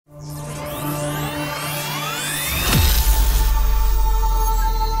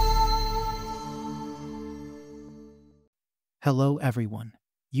Hello everyone.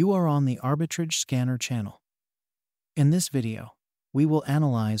 You are on the ArbitrageScanner channel. In this video, we will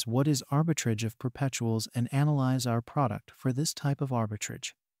analyze what is arbitrage of perpetuals and analyze our product for this type of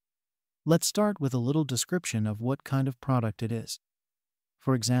arbitrage. Let's start with a little description of what kind of product it is.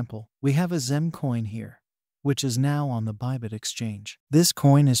 For example, we have a ZEM coin here, which is now on the Bybit exchange. This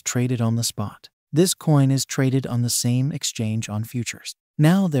coin is traded on the spot. This coin is traded on the same exchange on futures.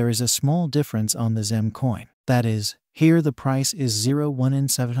 Now there is a small difference on the ZEM coin. That is, here the price is 0.1 in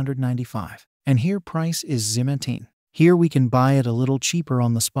 795, and here price is 0.18. Here we can buy it a little cheaper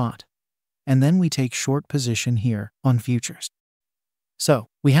on the spot, and then we take short position here on futures. So,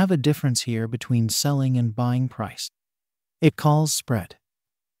 we have a difference here between selling and buying price. It calls spread.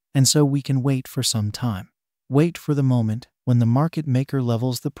 And so we can wait for some time. Wait for the moment when the market maker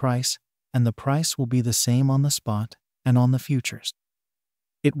levels the price, and the price will be the same on the spot and on the futures.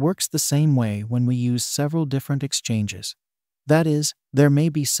 It works the same way when we use several different exchanges. That is, there may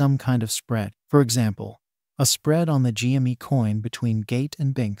be some kind of spread. For example, a spread on the GME coin between Gate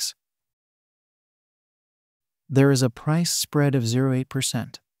and Binx. There is a price spread of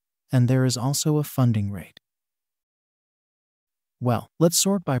 0.8%, and there is also a funding rate. Well, let's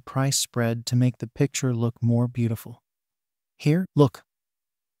sort by price spread to make the picture look more beautiful. Here, look.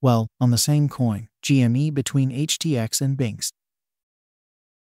 Well, on the same coin, GME between HTX and Binx.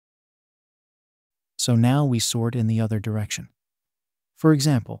 So now we sort in the other direction. For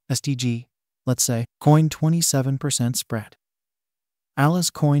example, STG, let's say, coin 27% spread. Alice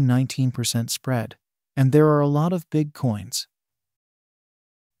coin 19% spread, and there are a lot of big coins.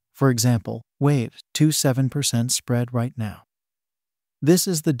 For example, Wave 27% spread right now. This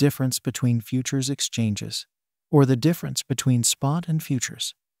is the difference between futures exchanges, or the difference between spot and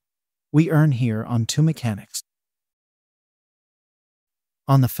futures. We earn here on two mechanics.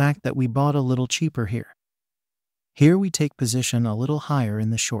 On the fact that we bought a little cheaper here. Here we take position a little higher in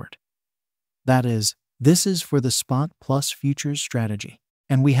the short. That is, this is for the spot plus futures strategy,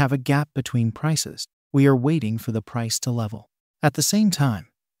 and we have a gap between prices. We are waiting for the price to level. At the same time,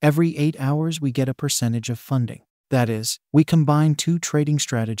 every 8 hours we get a percentage of funding. That is, we combine two trading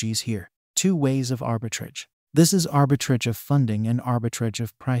strategies here, two ways of arbitrage. This is arbitrage of funding and arbitrage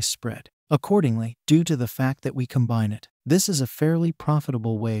of price spread. Accordingly, due to the fact that we combine it, this is a fairly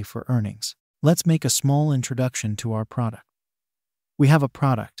profitable way for earnings. Let's make a small introduction to our product. We have a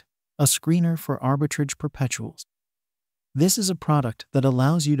product, a screener for Arbitrage Perpetuals. This is a product that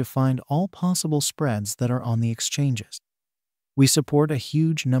allows you to find all possible spreads that are on the exchanges. We support a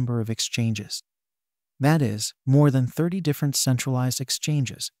huge number of exchanges. That is, more than 30 different centralized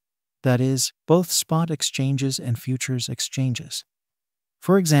exchanges. That is, both spot exchanges and futures exchanges.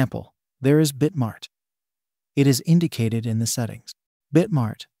 For example, there is Bitmart. It is indicated in the settings.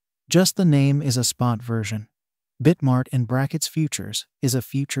 Bitmart, just the name is a spot version. Bitmart in brackets futures is a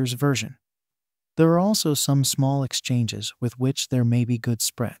futures version. There are also some small exchanges with which there may be good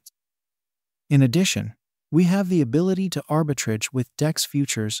spreads. In addition, we have the ability to arbitrage with DEX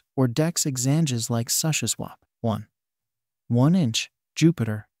futures or DEX exchanges like SushiSwap, 1inch,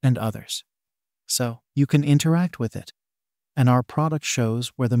 Jupiter, and others. So, you can interact with it. And our product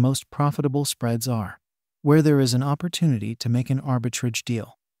shows where the most profitable spreads are, where there is an opportunity to make an arbitrage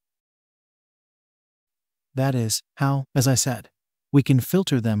deal. That is how, as I said, we can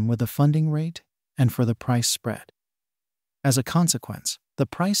filter them with the funding rate and for the price spread. As a consequence, the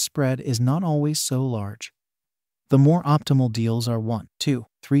price spread is not always so large. The more optimal deals are 1, 2,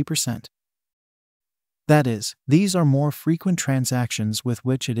 3%. That is, these are more frequent transactions with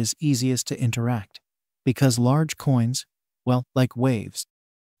which it is easiest to interact, because large coins, well, like waves,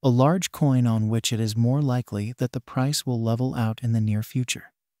 a large coin on which it is more likely that the price will level out in the near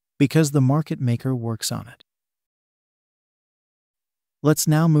future, because the market maker works on it. Let's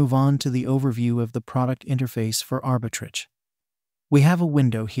now move on to the overview of the product interface for arbitrage. We have a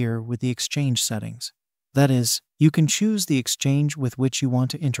window here with the exchange settings. That is, you can choose the exchange with which you want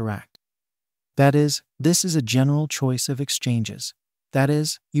to interact. That is, this is a general choice of exchanges. That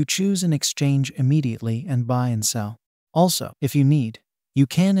is, you choose an exchange immediately and buy and sell. Also, if you need, you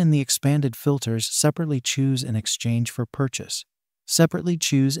can in the expanded filters separately choose an exchange for purchase, separately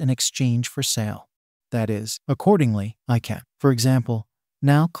choose an exchange for sale. That is, accordingly, I can, for example,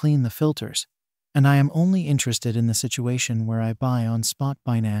 now clean the filters, and I am only interested in the situation where I buy on spot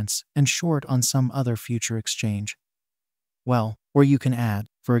Binance and short on some other future exchange. Well, or you can add,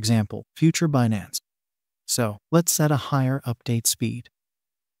 for example, future Binance. So, let's set a higher update speed.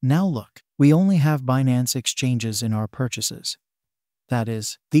 Now look, we only have Binance exchanges in our purchases. That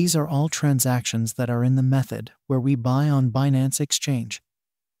is, these are all transactions that are in the method where we buy on Binance exchange,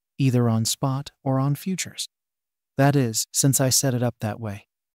 either on spot or on futures. That is, since I set it up that way.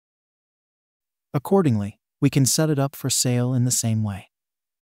 Accordingly, we can set it up for sale in the same way.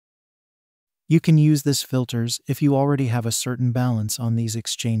 You can use this filters if you already have a certain balance on these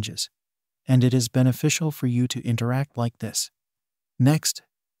exchanges, and it is beneficial for you to interact like this. Next,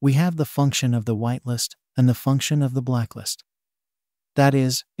 we have the function of the whitelist and the function of the blacklist. That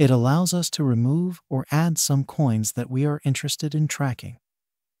is, it allows us to remove or add some coins that we are interested in tracking.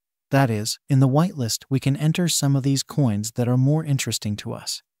 That is, in the whitelist we can enter some of these coins that are more interesting to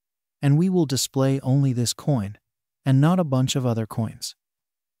us, and we will display only this coin, and not a bunch of other coins.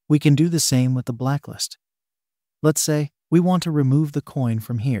 We can do the same with the blacklist. Let's say we want to remove the coin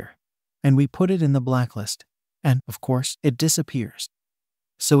from here, and we put it in the blacklist, and, of course, it disappears.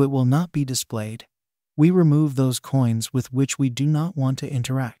 So it will not be displayed. We remove those coins with which we do not want to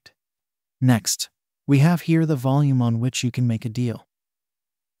interact. Next, we have here the volume on which you can make a deal.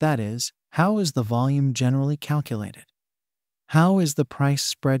 That is, how is the volume generally calculated? How is the price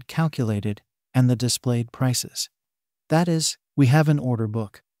spread calculated and the displayed prices? That is, we have an order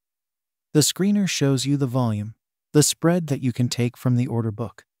book. The screener shows you the volume, the spread that you can take from the order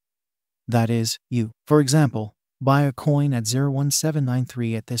book. That is, you, for example, buy a coin at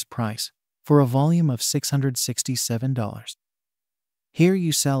 0.1793 at this price for a volume of $667. Here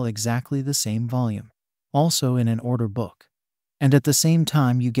you sell exactly the same volume, also in an order book, and at the same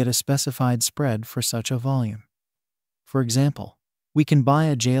time you get a specified spread for such a volume. For example, we can buy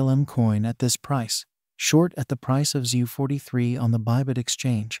a JLM coin at this price, short at the price of ZU43 on the Bybit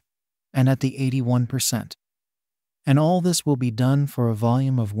exchange, and at the 81%. And all this will be done for a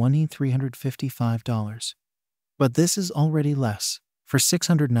volume of $1,355. But this is already less, for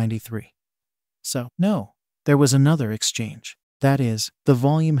 $693. So, no, there was another exchange. That is, the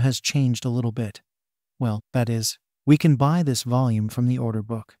volume has changed a little bit. Well, that is, we can buy this volume from the order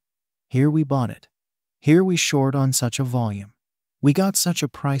book. Here we bought it. Here we short on such a volume. We got such a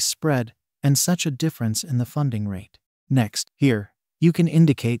price spread and such a difference in the funding rate. Next, here, you can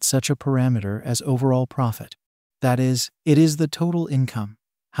indicate such a parameter as overall profit. That is, it is the total income,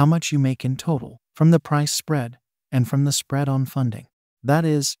 how much you make in total, from the price spread and from the spread on funding. That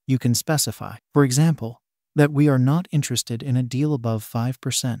is, you can specify, for example, that we are not interested in a deal above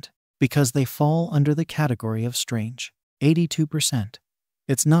 5% because they fall under the category of strange, 82%.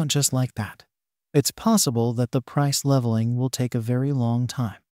 It's not just like that. It's possible that the price leveling will take a very long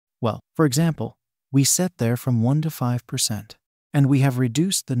time. Well, for example, we set there from 1 to 5%, and we have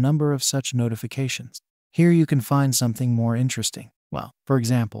reduced the number of such notifications. Here you can find something more interesting. Well, for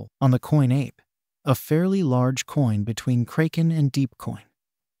example, on the coin ape, a fairly large coin between Kraken and Deepcoin.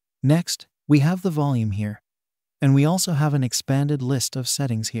 Next, we have the volume here, and we also have an expanded list of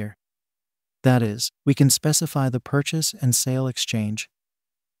settings here. That is, we can specify the purchase and sale exchange.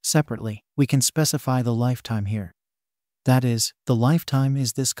 Separately, we can specify the lifetime here. That is, the lifetime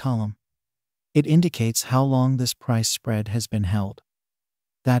is this column. It indicates how long this price spread has been held.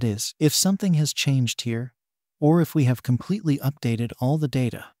 That is, if something has changed here, or if we have completely updated all the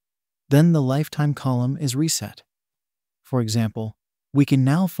data, then the lifetime column is reset. For example, we can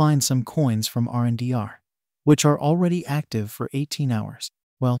now find some coins from RNDR, which are already active for 18 hours.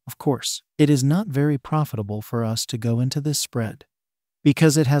 Well, of course, it is not very profitable for us to go into this spread,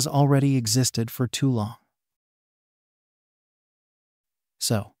 because it has already existed for too long.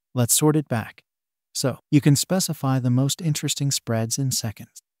 So, let's sort it back. So, you can specify the most interesting spreads in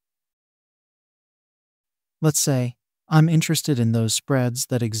seconds. Let's say, I'm interested in those spreads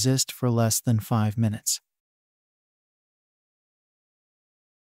that exist for less than 5 minutes.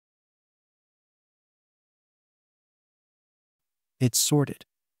 It's sorted.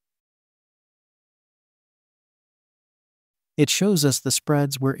 It shows us the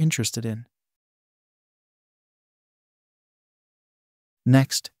spreads we're interested in.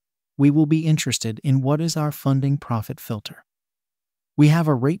 Next, we will be interested in what is our funding profit filter. We have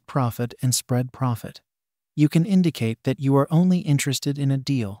a rate profit and spread profit. You can indicate that you are only interested in a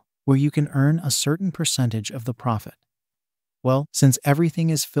deal where you can earn a certain percentage of the profit. Well, since everything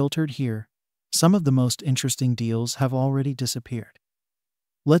is filtered here, some of the most interesting deals have already disappeared.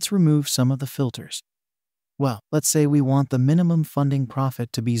 Let's remove some of the filters. Well, let's say we want the minimum funding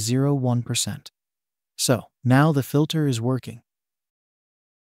profit to be 0.1%. So, now the filter is working.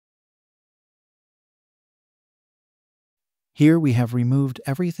 Here we have removed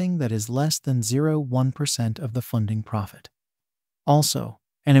everything that is less than 0.1% of the funding profit. Also,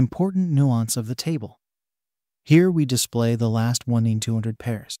 an important nuance of the table. Here we display the last 1 in 200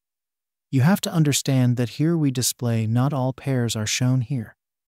 pairs. You have to understand that here we display not all pairs are shown here.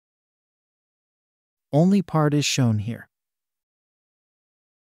 Only part is shown here.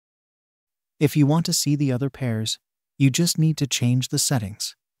 If you want to see the other pairs, you just need to change the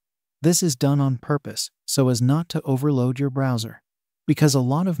settings. This is done on purpose so as not to overload your browser, because a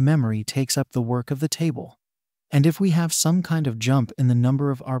lot of memory takes up the work of the table. And if we have some kind of jump in the number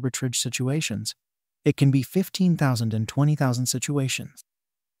of arbitrage situations, it can be 15,000 and 20,000 situations.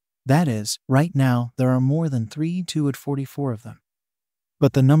 That is, right now there are more than 3,244 of them.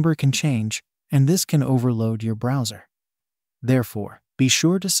 But the number can change, and this can overload your browser. Therefore, be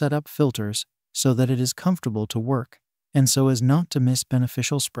sure to set up filters so that it is comfortable to work, and so as not to miss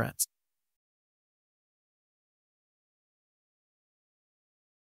beneficial spreads.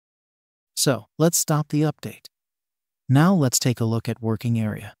 So, let's stop the update. Now let's take a look at working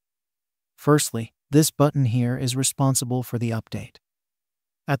area. Firstly, this button here is responsible for the update.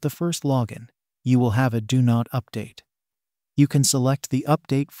 At the first login, you will have a Do Not Update. You can select the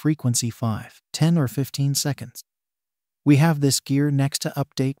update frequency 5, 10 or 15 seconds. We have this gear next to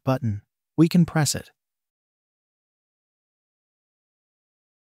Update button. We can press it.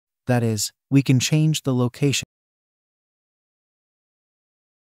 That is, we can change the location.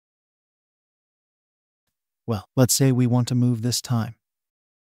 Well, let's say we want to move this time.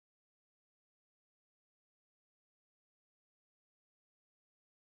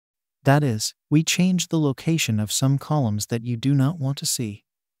 That is, we change the location of some columns that you do not want to see.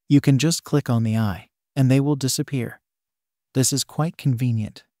 You can just click on the eye, and they will disappear. This is quite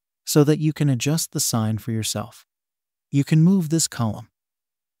convenient, so that you can adjust the sign for yourself. You can move this column.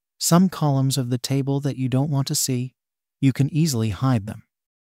 Some columns of the table that you don't want to see, you can easily hide them.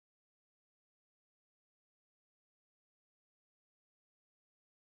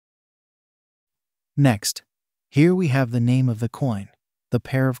 Next, here we have the name of the coin, the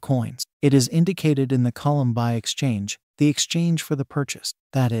pair of coins. It is indicated in the column by exchange, the exchange for the purchase.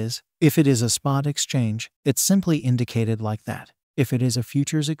 That is, if it is a spot exchange, it's simply indicated like that. If it is a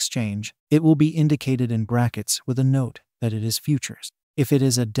futures exchange, it will be indicated in brackets with a note that it is futures. If it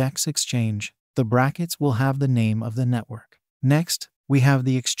is a DEX exchange, the brackets will have the name of the network. Next, we have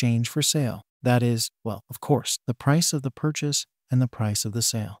the exchange for sale. That is, well, of course, the price of the purchase and the price of the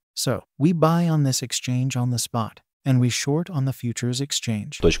sale. So, we buy on this exchange on the spot, and we short on the futures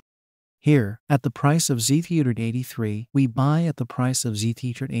exchange. Here, at the price of Z83, we buy. At the price of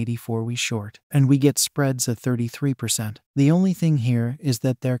Z84, we short, and we get spreads at 33%. The only thing here is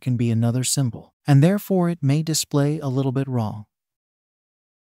that there can be another symbol, and therefore it may display a little bit wrong.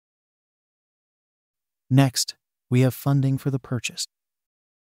 Next, we have funding for the purchase.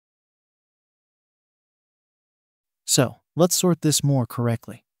 So, let's sort this more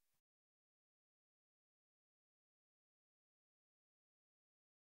correctly.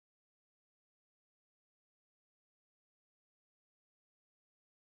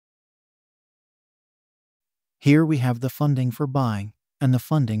 Here we have the funding for buying and the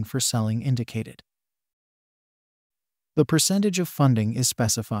funding for selling indicated. The percentage of funding is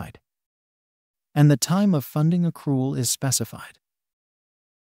specified, and the time of funding accrual is specified.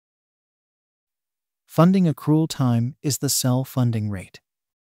 Funding accrual time is the sell funding rate.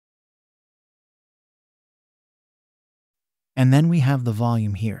 And then we have the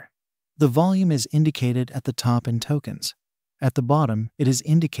volume here. The volume is indicated at the top in tokens. At the bottom, it is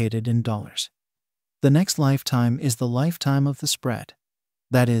indicated in dollars. The next lifetime is the lifetime of the spread.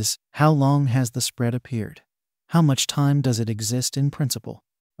 That is, how long has the spread appeared? How much time does it exist in principle?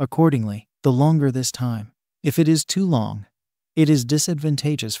 Accordingly, the longer this time. If it is too long, it is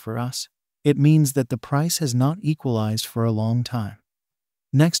disadvantageous for us. It means that the price has not equalized for a long time.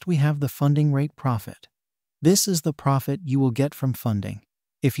 Next, we have the funding rate profit. This is the profit you will get from funding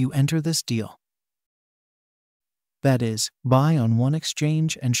if you enter this deal. That is, buy on one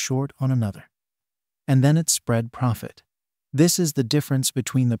exchange and short on another. And then it's spread profit. This is the difference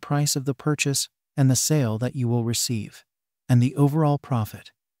between the price of the purchase and the sale that you will receive, and the overall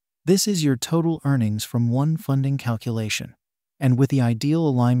profit. This is your total earnings from one funding calculation, and with the ideal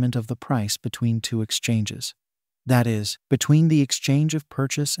alignment of the price between two exchanges. That is, between the exchange of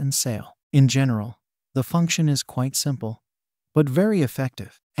purchase and sale. In general, the function is quite simple, but very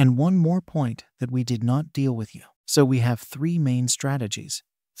effective. And one more point that we did not deal with you. So we have three main strategies,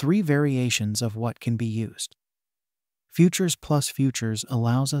 three variations of what can be used. Futures plus futures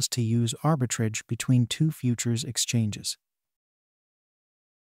allows us to use arbitrage between two futures exchanges.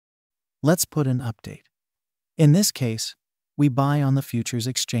 Let's put an update. In this case, we buy on the futures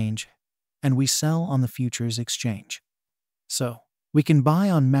exchange, and we sell on the futures exchange. So, we can buy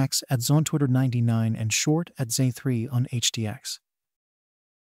on MEX at Z99 and short at Z3 on HTX.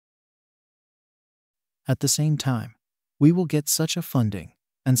 At the same time, we will get such a funding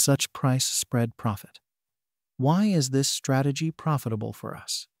and such price spread profit. Why is this strategy profitable for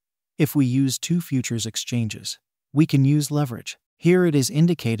us? If we use two futures exchanges, we can use leverage. Here it is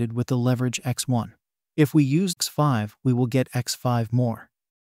indicated with the leverage X1. If we use X5, we will get X5 more.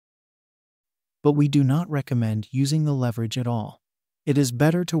 But we do not recommend using the leverage at all. It is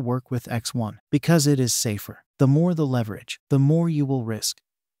better to work with X1 because it is safer. The more the leverage, the more you will risk.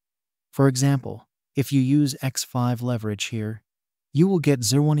 For example, if you use X5 leverage here, you will get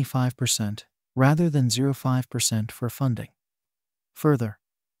 0.25% rather than 0.5% for funding. Further,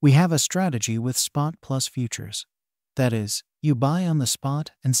 we have a strategy with spot plus futures. That is, you buy on the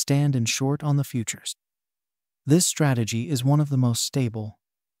spot and stand in short on the futures. This strategy is one of the most stable,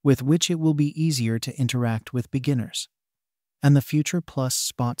 with which it will be easier to interact with beginners, and the future plus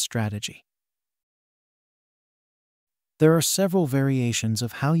spot strategy. There are several variations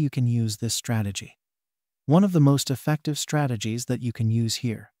of how you can use this strategy. One of the most effective strategies that you can use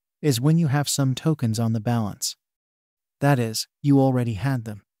here is when you have some tokens on the balance. That is, you already had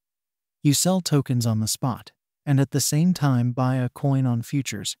them. You sell tokens on the spot, and at the same time buy a coin on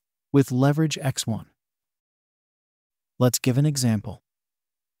futures with leverage X1. Let's give an example.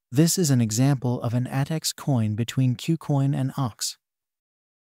 This is an example of an ATX coin between Qcoin and OX.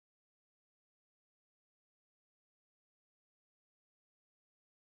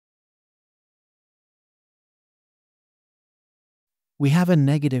 We have a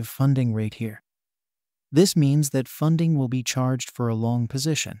negative funding rate here. This means that funding will be charged for a long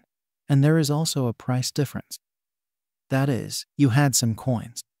position, and there is also a price difference. That is, you had some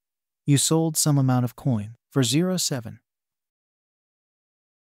coins. You sold some amount of coin for 0.7.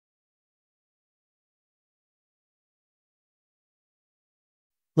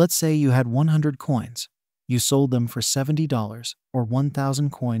 Let's say you had 100 coins. You sold them for $70, or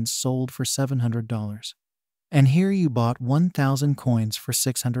 1,000 coins sold for $700. And here you bought 1,000 coins for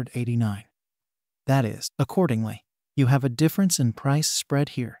 $689. That is, accordingly, you have a difference in price spread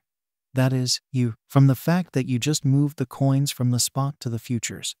here. That is, from the fact that you just moved the coins from the spot to the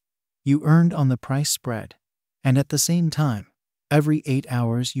futures, you earned on the price spread, and at the same time, every 8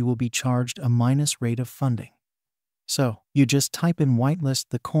 hours you will be charged a minus rate of funding. So, you just type in whitelist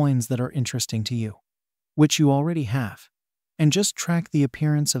the coins that are interesting to you, which you already have, and just track the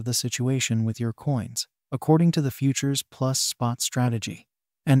appearance of the situation with your coins, according to the futures plus spot strategy,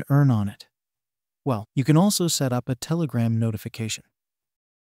 and earn on it. Well, you can also set up a Telegram notification.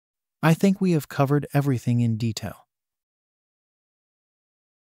 I think we have covered everything in detail.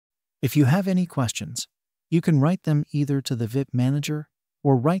 If you have any questions, you can write them either to the VIP manager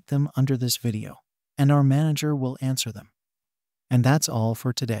or write them under this video, and our manager will answer them. And that's all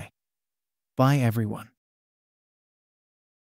for today. Bye everyone.